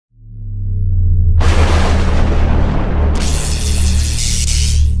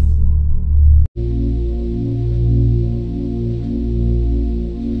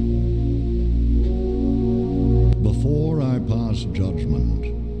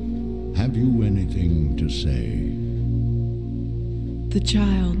Have you anything to say? The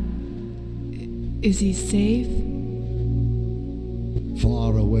child. Is he safe?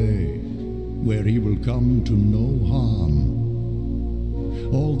 Far away, where he will come to no harm.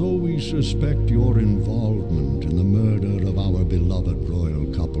 Although we suspect your involvement in the murder of our beloved royal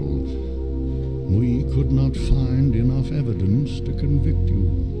couple, we could not find enough evidence to convict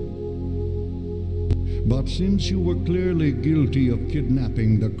you. But since you were clearly guilty of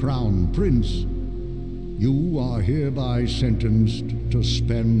kidnapping the Crown Prince, you are hereby sentenced to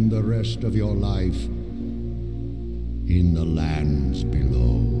spend the rest of your life in the lands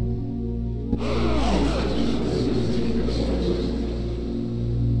below.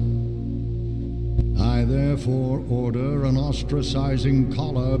 I therefore order an ostracizing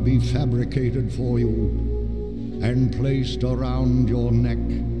collar be fabricated for you and placed around your neck,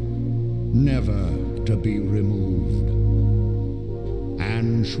 never to be removed.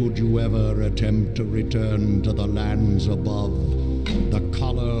 And should you ever attempt to return to the lands above, the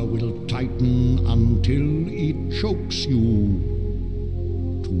collar will tighten until it chokes you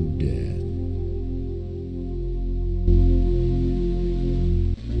to death.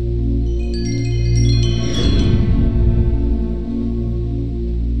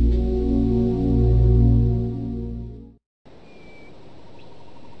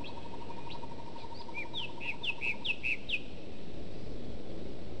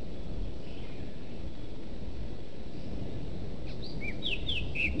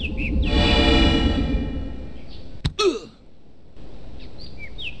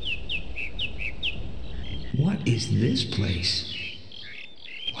 What is this place?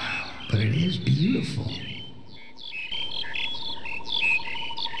 Wow, but it is beautiful.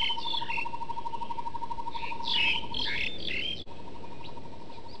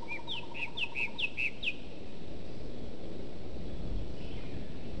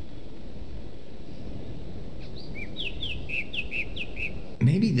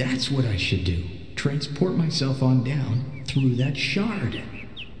 Maybe that's what I should do. Transport myself on down through that shard.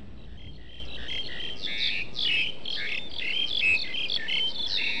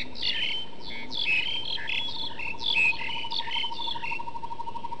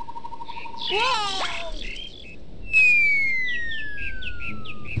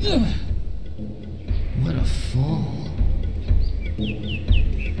 What a fall.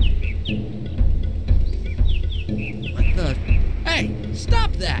 What the? Hey,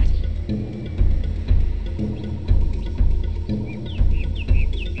 stop that!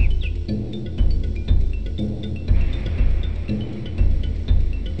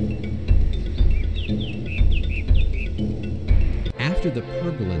 After the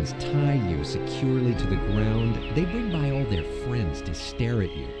Pergolans tie you securely to the ground, they bring by all their friends to stare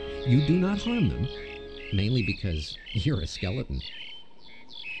at you. You do not harm them, mainly because you're a skeleton.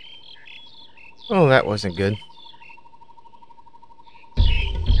 Oh, that wasn't good.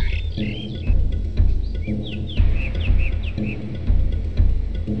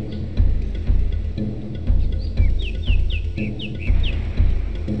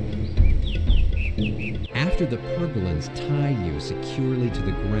 After the Pergolans tie you securely to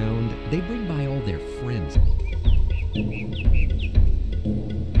the ground, they bring by all their friends.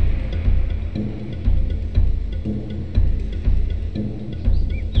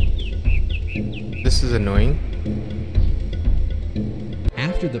 This is annoying.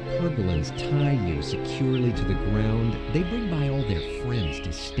 After the Pergolans tie you securely to the ground, they bring by all their friends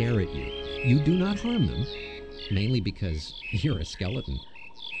to stare at you. You do not harm them, mainly because you're a skeleton.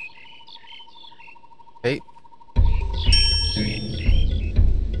 Hey.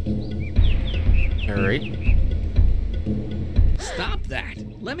 Alright. Stop that!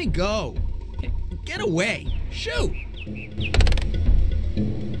 Let me go! Get away! Shoot!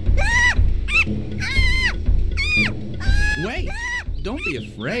 Wait! Don't be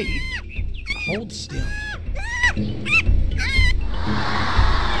afraid. Hold still. There.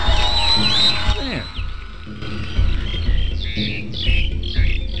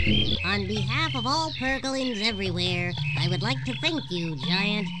 On behalf of all Pergolans everywhere, I would like to thank you,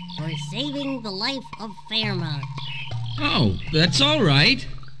 Giant, for saving the life of Fairmont. Oh, that's all right.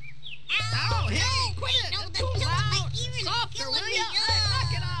 Ow! Hey, quit! No, Too loud! Softer, will ya?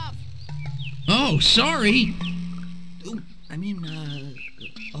 Knock it off! Oh, Oh, sorry.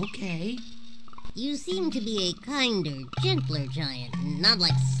 Okay. You seem to be a kinder, gentler giant, not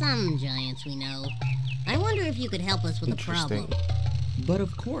like some giants we know. I wonder if you could help us with a problem. But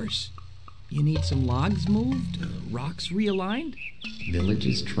of course. You need some logs moved, rocks realigned?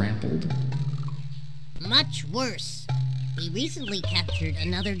 Villages trampled? Much worse. We recently captured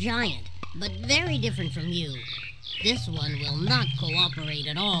another giant, but very different from you. This one will not cooperate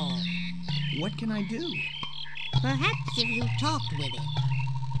at all. What can I do? Perhaps if you talked with it.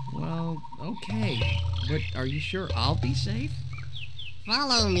 Well, okay. But are you sure I'll be safe?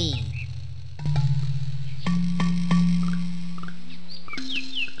 Follow me.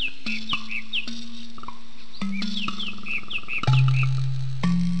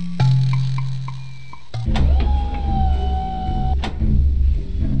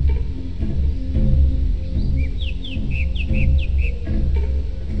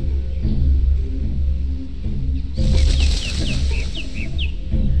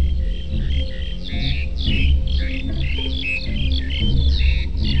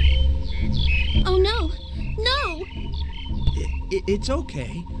 It's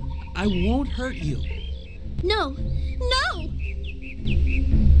okay. I won't hurt you. No! No!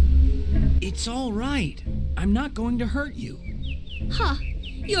 It's all right. I'm not going to hurt you. Huh.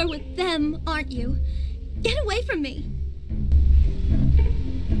 You're with them, aren't you? Get away from me!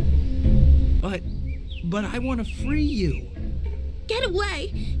 But I want to free you. Get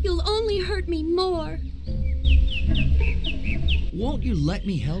away! You'll only hurt me more. Won't you let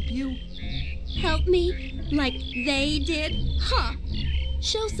me help you? Help me like they did? Huh.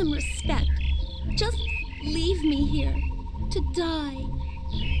 Show some respect. Just leave me here to die.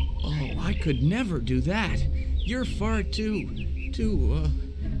 Oh, I could never do that. You're far too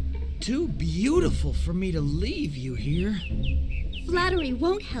beautiful for me to leave you here. Flattery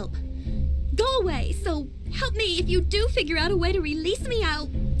won't help. Go away, so help me if you do figure out a way to release me out.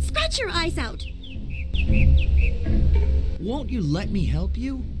 Scratch your eyes out. Won't you let me help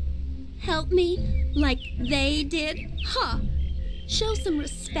you? Help me like they did? Huh. Show some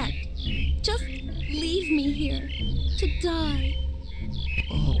respect. Just leave me here to die.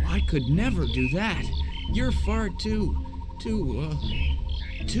 Oh, I could never do that. You're far too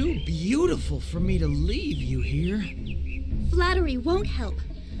beautiful for me to leave you here. Flattery won't help.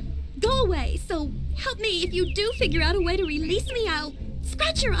 Go away, so help me if you do figure out a way to release me out.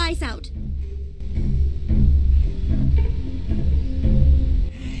 Scratch your eyes out.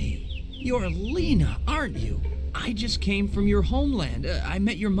 Hey, you're Lena, aren't you? I just came from your homeland. I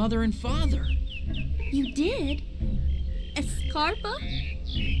met your mother and father. You did? Escarpa?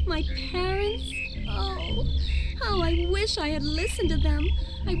 My parents? Oh, how I wish I had listened to them.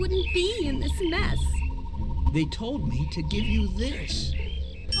 I wouldn't be in this mess. They told me to give you this.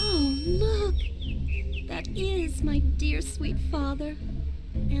 Oh, look. That is my dear sweet father.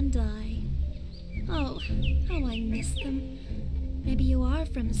 And I. Oh, how I miss them. Maybe you are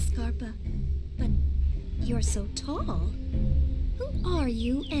from Escarpa, but you're so tall. Who are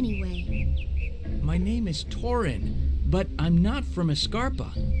you anyway? My name is Torin, but I'm not from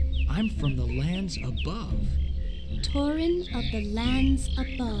Escarpa. I'm from the lands above. Torin of the lands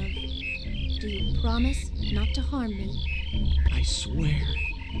above. Do you promise not to harm me? I swear.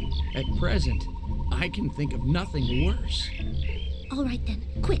 At present, I can think of nothing worse. All right then,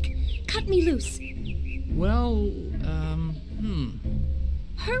 quick, cut me loose. Well,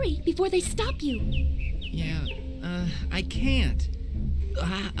 Hurry before they stop you. Yeah, I can't.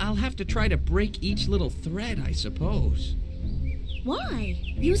 I'll have to try to break each little thread, I suppose. Why?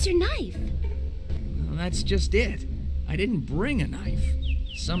 Use your knife. Well, that's just it. I didn't bring a knife.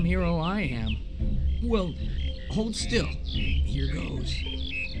 Some hero I am. Well, hold still. Here goes.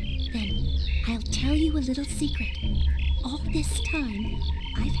 Then I'll tell you a little secret. All this time,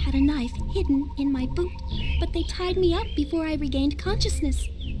 I've had a knife hidden in my boot, but they tied me up before I regained consciousness.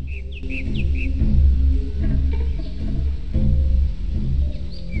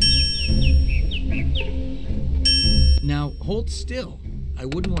 Now, hold still. I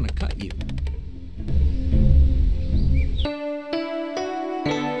wouldn't want to cut you.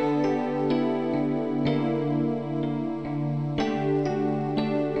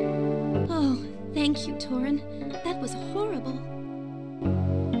 Oh, thank you, Torin. That was horrible.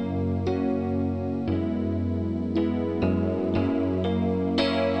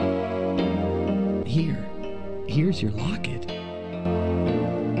 Here's your locket.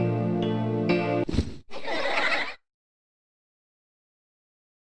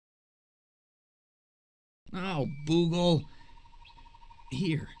 Oh, Boogle.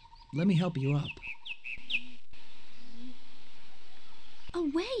 Here, let me help you up.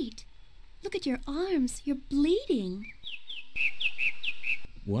 Oh, wait. Look at your arms. You're bleeding.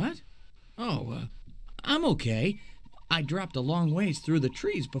 What? Oh, I'm okay. I dropped a long ways through the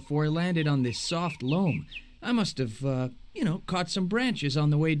trees before I landed on this soft loam. I must have, caught some branches on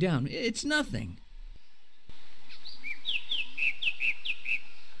the way down. It's nothing.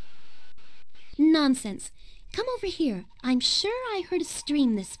 Nonsense. Come over here. I'm sure I heard a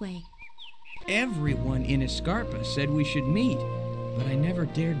stream this way. Everyone in Escarpa said we should meet. but I never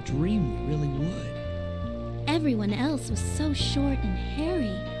dared dream we really would. Everyone else was so short and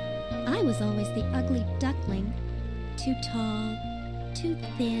hairy. I was always the ugly duckling. Too tall, too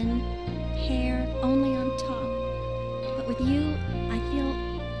thin, hair only on top. But with you, I feel,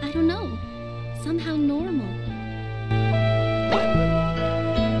 I don't know, somehow normal.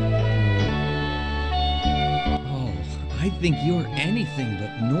 Oh, I think you're anything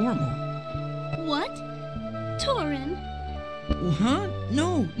but normal. What? Torin? Huh?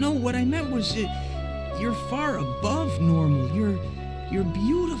 No, what I meant was you're far above normal. You're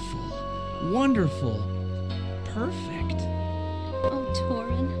beautiful, wonderful, perfect. Oh,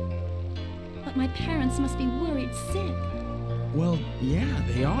 Torin. But my parents must be worried sick. Well, yeah,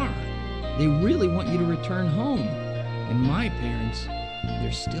 they are. They really want you to return home. And my parents,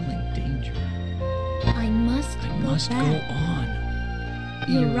 they're still in danger. I must go back. on.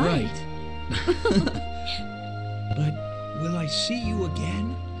 You're right. But will I see you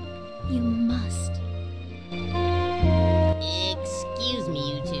again? You must. Excuse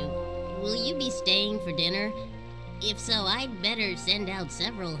me, you two. Will you be staying for dinner? If so, I'd better send out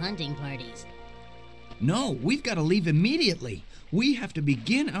several hunting parties. No, we've got to leave immediately. We have to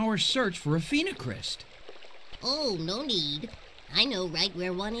begin our search for a phenocryst. Oh, no need. I know right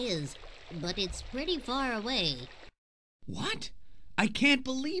where one is, but it's pretty far away. What? I can't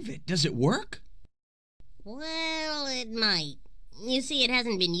believe it. Does it work? Well, it might. You see, it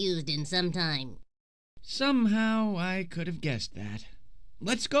hasn't been used in some time. Somehow I could have guessed that.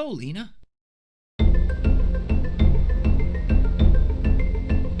 Let's go, Lena.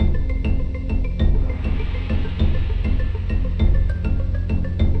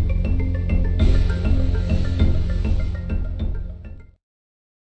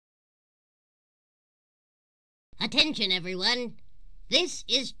 Attention, everyone. This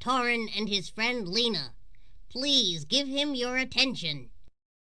is Torin and his friend Lena. Please give him your attention.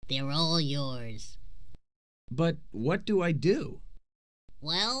 They're all yours. But what do I do?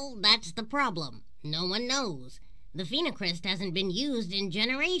 Well, that's the problem. No one knows. The phenocryst hasn't been used in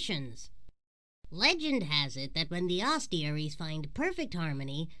generations. Legend has it that when the Ostiaries find perfect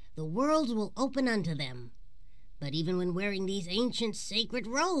harmony, the worlds will open unto them. But even when wearing these ancient sacred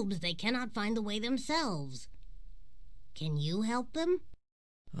robes, they cannot find the way themselves. Can you help them?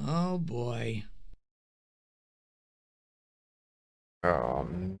 Oh, boy. Oh,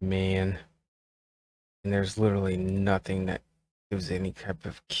 man. And there's literally nothing that gives any type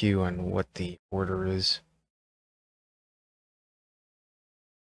of cue on what the order is.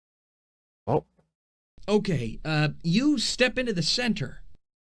 Oh. Okay, you step into the center.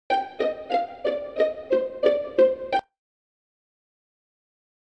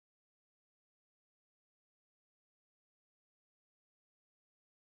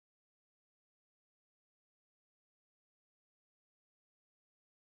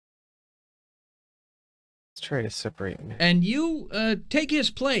 Let's try to separate me. And you, take his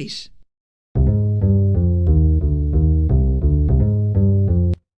place.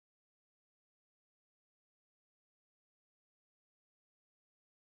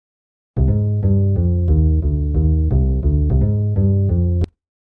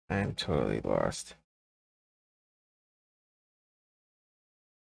 I'm totally lost.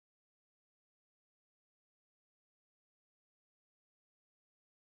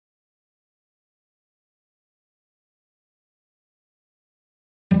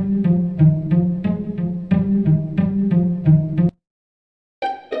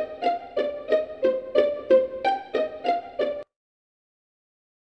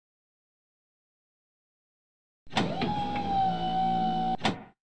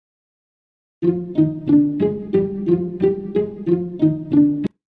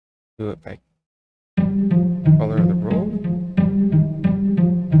 Do it by color of the robe.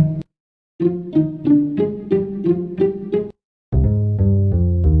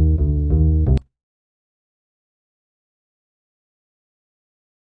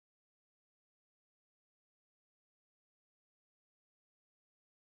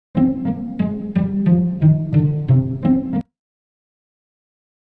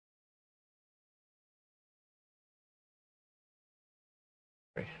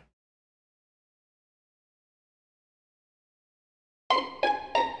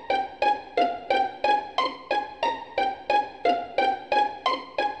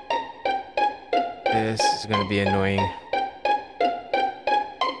 This is going to be annoying.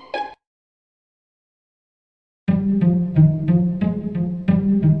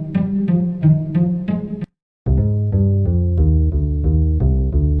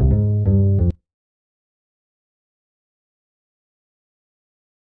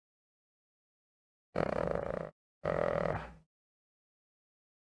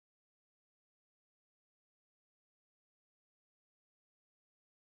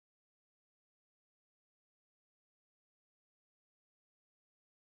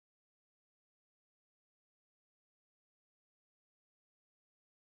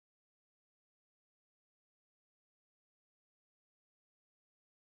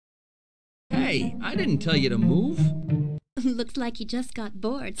 Hey, I didn't tell you to move. Looks like you just got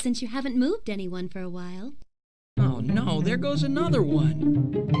bored since you haven't moved anyone for a while. Oh no, there goes another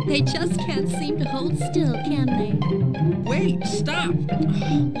one. They just can't seem to hold still, can they? Wait, stop!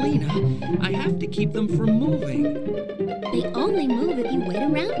 Lena, I have to keep them from moving. They only move if you wait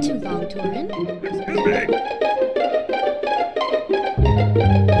around too long, Torin. Excuse me.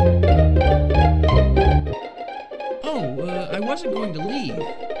 Oh, I wasn't going to leave.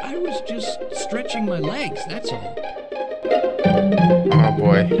 I was just stretching my legs, that's all. Oh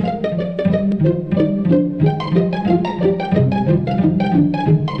boy.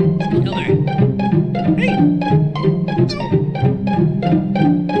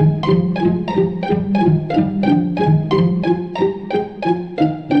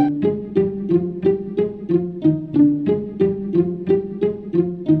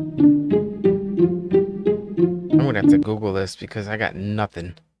 I'm gonna have to Google this because I got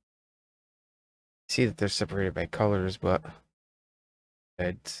nothing. See that they're separated by colors, but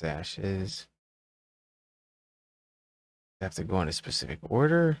red sashes. I have to go in a specific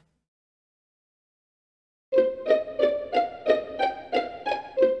order.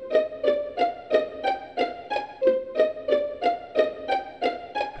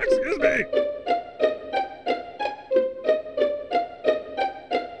 Excuse me.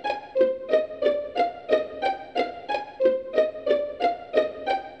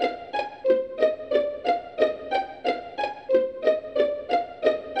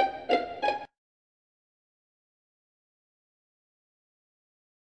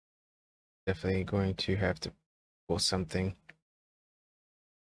 Definitely going to have to pull something.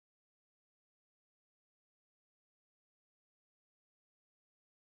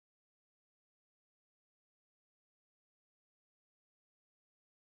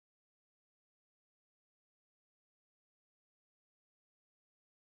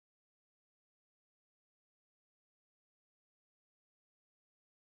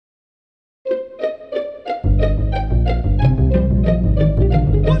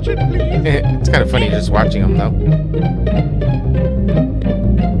 Watch it, please. It's kind of funny just watching them, though.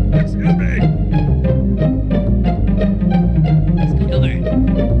 Excuse me.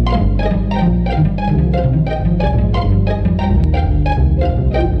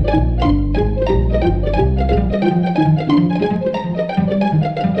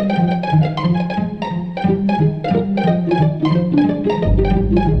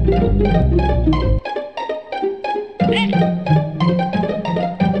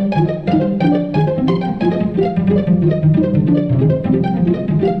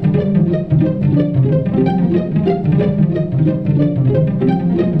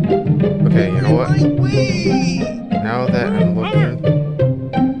 Okay, you know what? Now that I'm looking,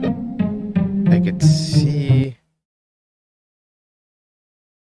 I could see.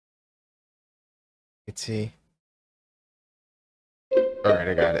 Let's see. All right,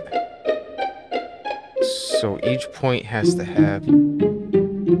 I got it. So each point has to have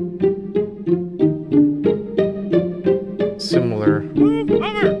similar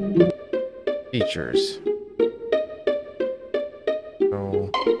features. So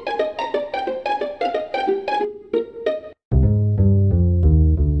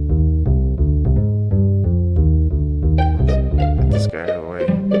let's get this guy out of the way.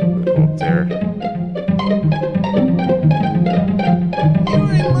 Go up there.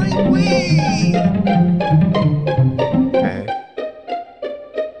 Okay.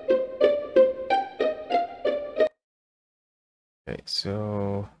 Okay,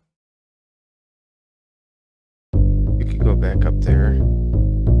 so you could go back up there.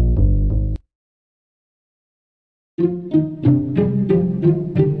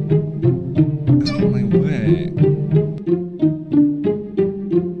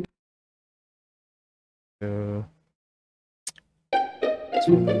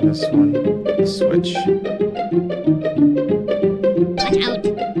 So this one, switch. Watch out!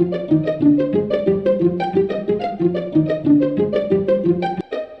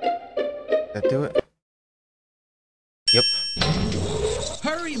 That do it? Yep.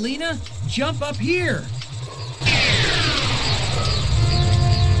 Hurry, Lena! Jump up here!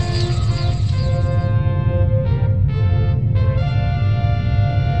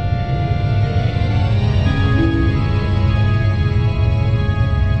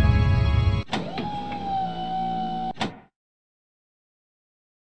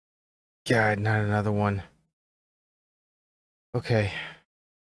 God, not another one. Okay.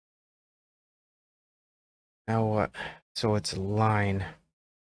 Now what? So it's a line.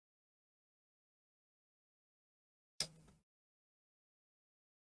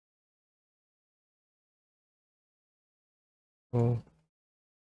 Oh.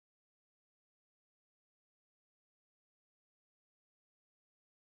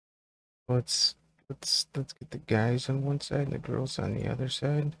 Let's get the guys on one side and the girls on the other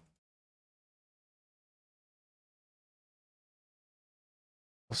side.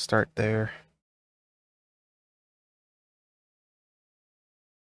 We'll start there.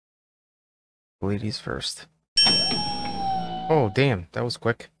 Ladies first. Oh, damn, that was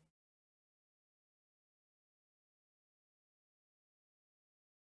quick.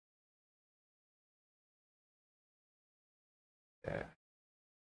 Yeah.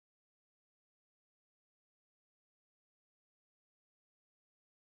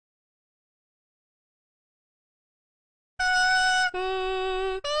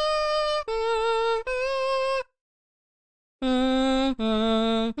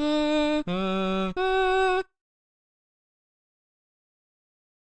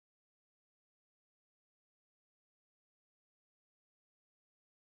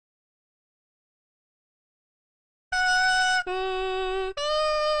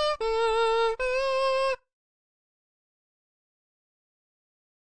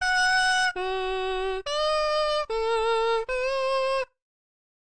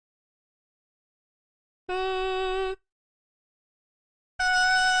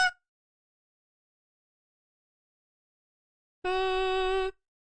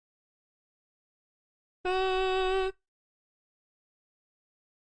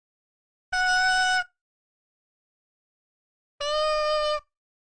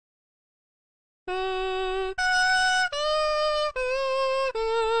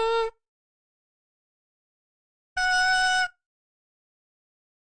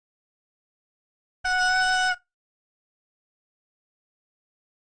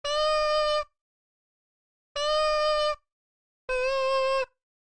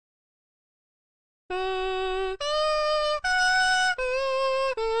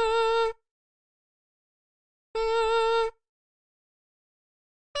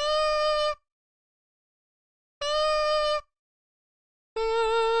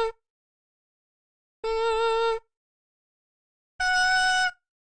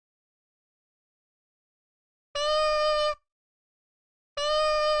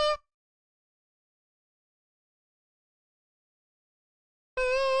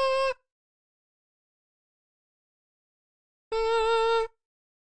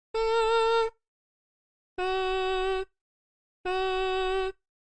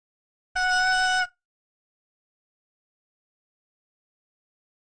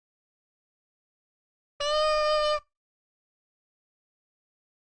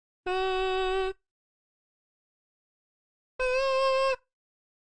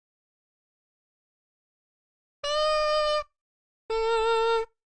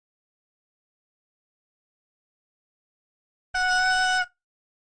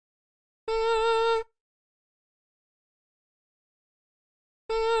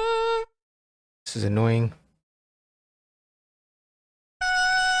 This is annoying.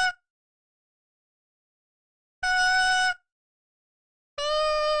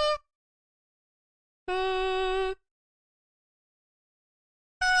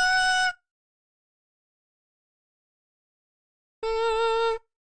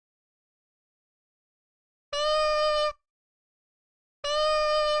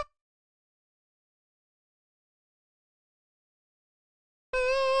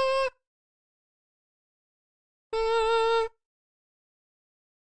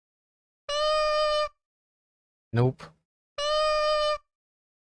 Nope.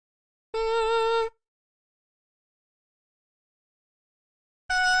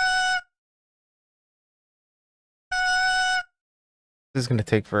 This is gonna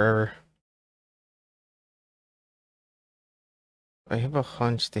take forever. I have a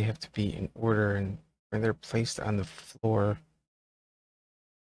hunch they have to be in order and when they're placed on the floor.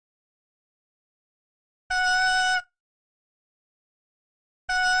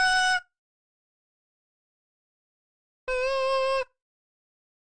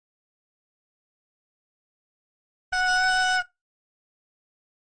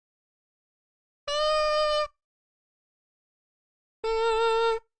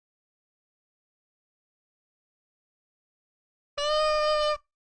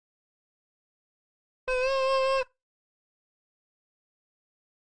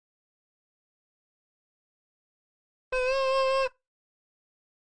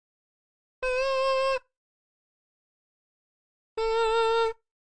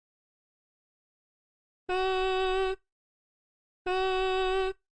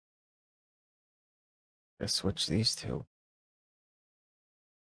 Let's switch these two.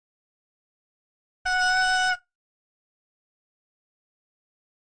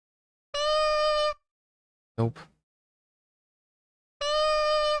 Nope.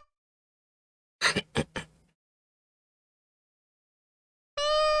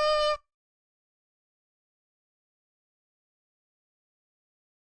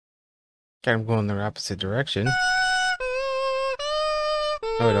 Kind of going the opposite direction.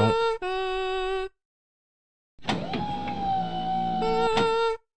 No, I don't.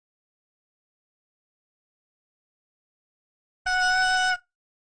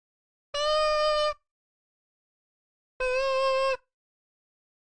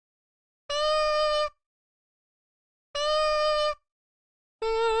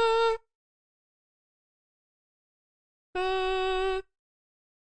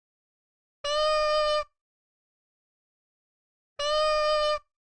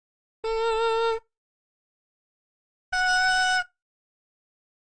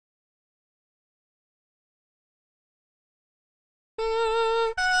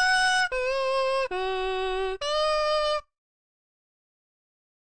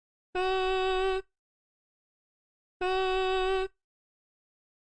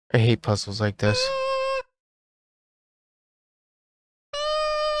 I hate puzzles like this.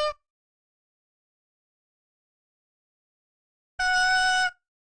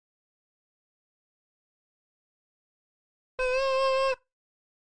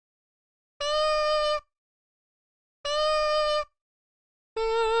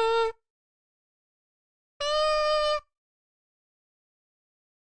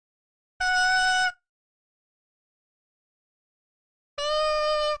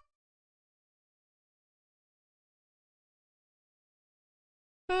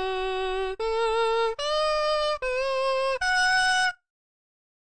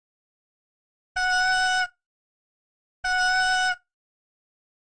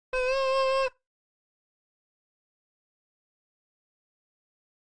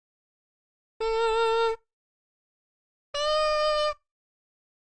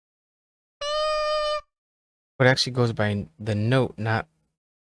 It actually goes by the note, not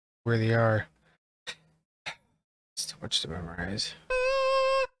where they are. It's too much to memorize.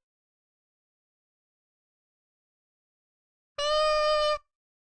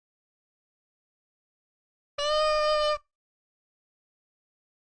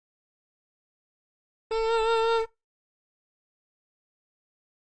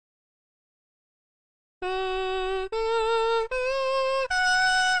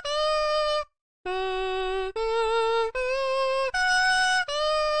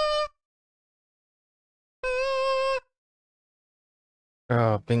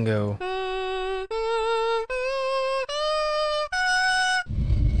 Oh, bingo.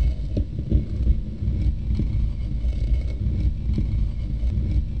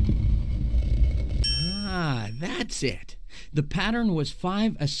 Ah, that's it. The pattern was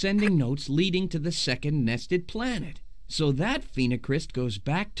 5 ascending notes leading to the second nested planet. So that phenocryst goes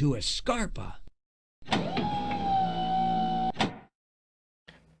back to Escarpa.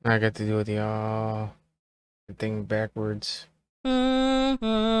 I got to do the thing backwards.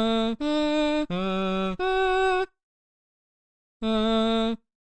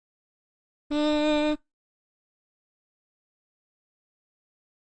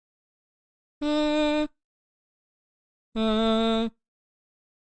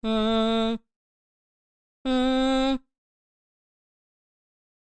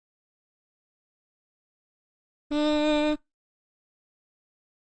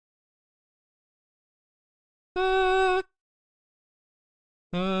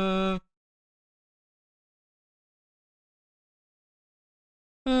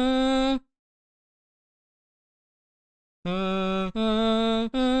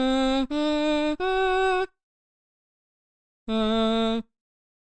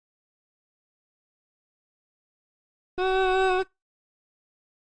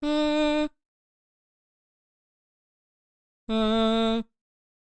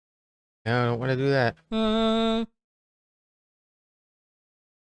 No, I don't want to do that.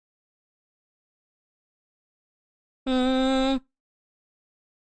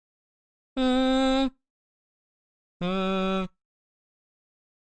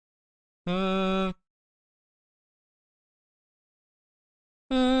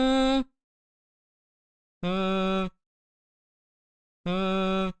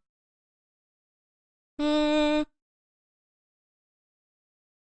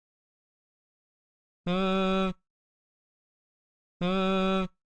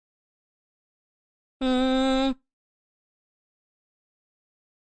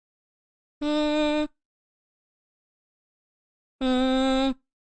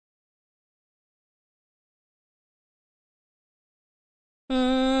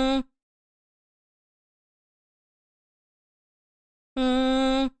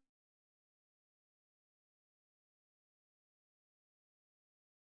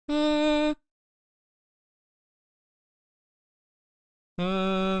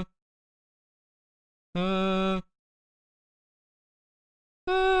 I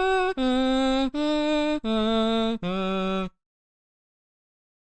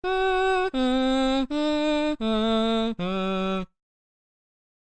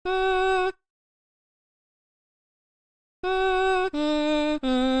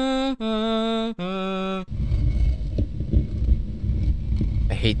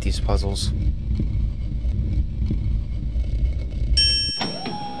hate these puzzles.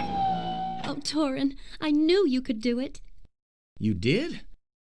 Oh, Torin, I knew you could do it. You did?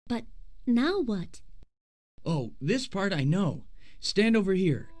 But now what? Oh, this part I know. Stand over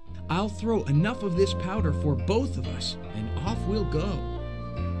here. I'll throw enough of this powder for both of us, and off we'll go.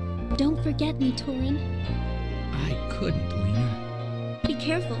 Don't forget me, Torin. I couldn't, Lena. Be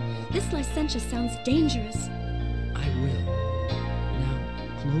careful. This licentious sounds dangerous. I will. Now,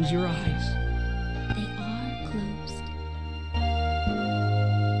 close your eyes. They are closed.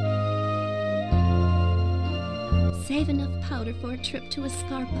 Save enough powder for a trip to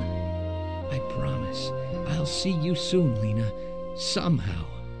Escarpa. I promise. I'll see you soon, Lena. Somehow.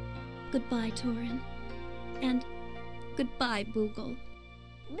 Goodbye, Torin. And goodbye, Boogle.